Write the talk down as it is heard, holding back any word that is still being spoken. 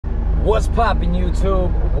What's poppin',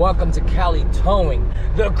 YouTube? Welcome to Cali Towing,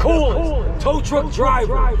 the coolest tow truck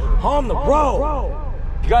driver on the road.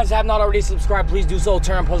 If you guys have not already subscribed, please do so.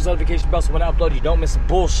 Turn on post notification bell so when I upload you don't miss some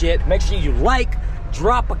bullshit. Make sure you like,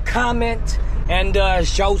 drop a comment, and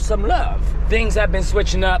show some love. Things have been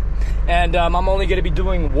switching up, and I'm only gonna be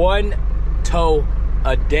doing one tow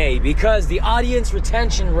a day because the audience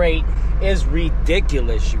retention rate is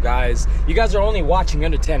ridiculous, you guys. You guys are only watching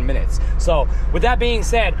under 10 minutes. So with that being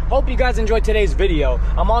said, hope you guys enjoyed today's video.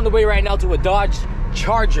 I'm on the way right now to a Dodge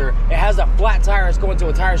Charger. It has a flat tire. It's going to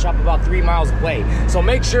a tire shop about 3 miles away. So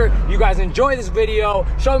make sure you guys enjoy this video.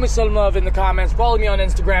 Show me some love in the comments. Follow me on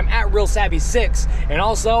Instagram at RealSavvy6. And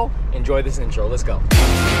also, enjoy this intro. Let's go.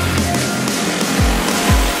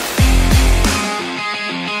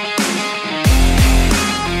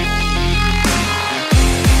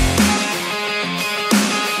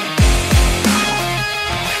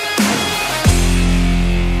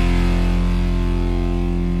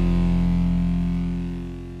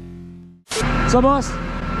 So boss,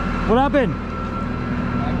 what happened?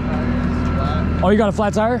 Oh, you got a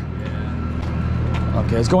flat tire? Yeah.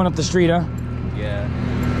 Okay, it's going up the street, huh? Yeah.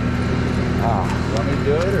 Ah. You want me to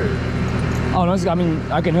do it, or? Oh no, I mean,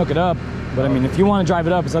 I can hook it up, but I mean, if you want to drive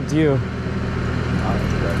it up, it's up to you.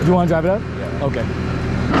 Do you want to drive it up? Yeah. Okay.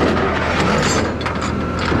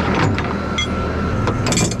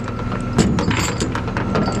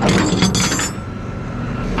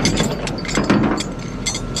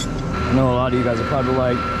 I know a lot of you guys are probably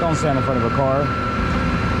like, don't stand in front of a car.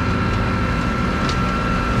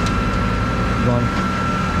 Go on.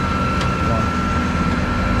 Go on.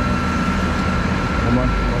 Come on.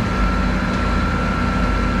 Come on.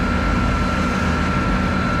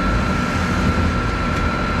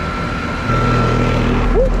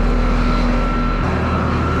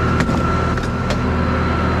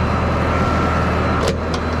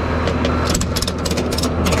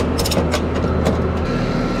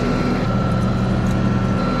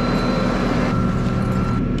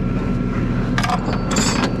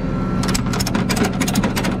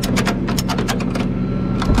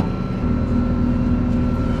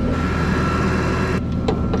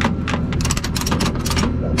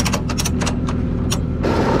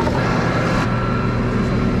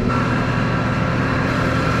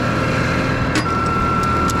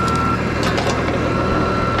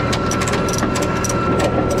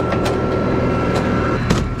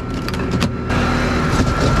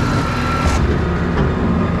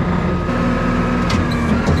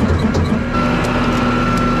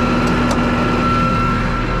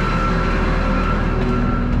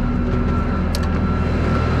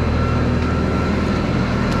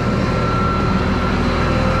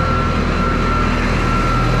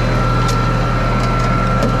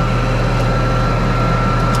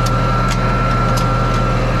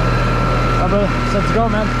 Set to go,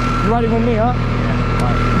 man. You riding with me, huh? Yeah. All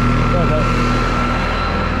right. Go, bud.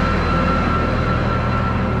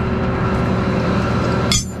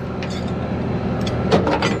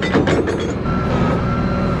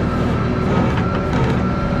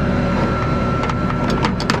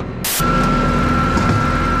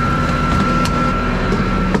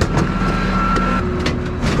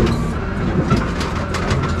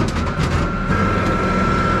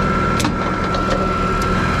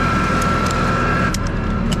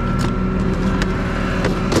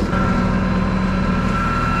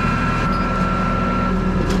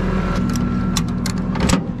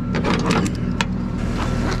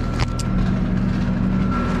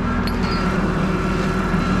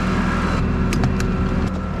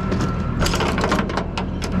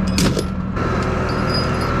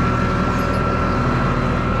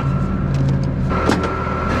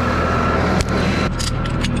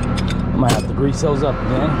 Might have to grease those up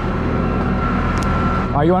again.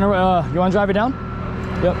 All right, you wanna drive it down?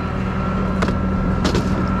 Yep.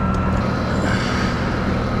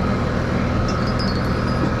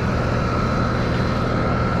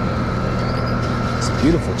 It's a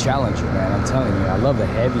beautiful Challenger, man. I'm telling you, I love the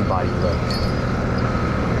heavy body look.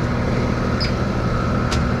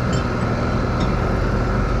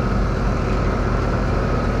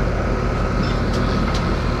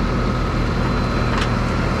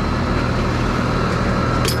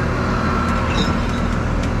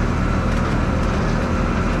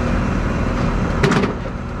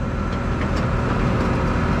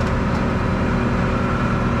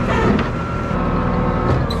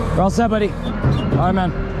 We're all set, buddy. All right,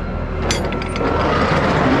 man.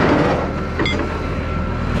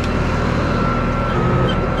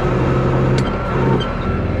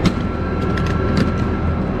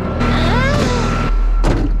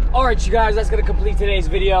 All right, you you guys, that's gonna complete today's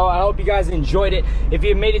video. I hope you guys enjoyed it. If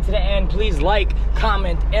you made it to the end, please like,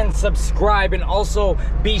 comment, and subscribe, and also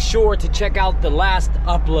be sure to check out the last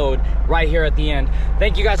upload right here at the end.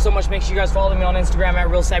 Thank you guys so much. Make sure you guys follow me on Instagram at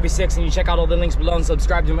RealSavvy6, and you check out all the links below and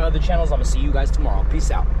subscribe to my other channels. I'm gonna see you guys tomorrow.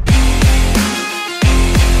 Peace out.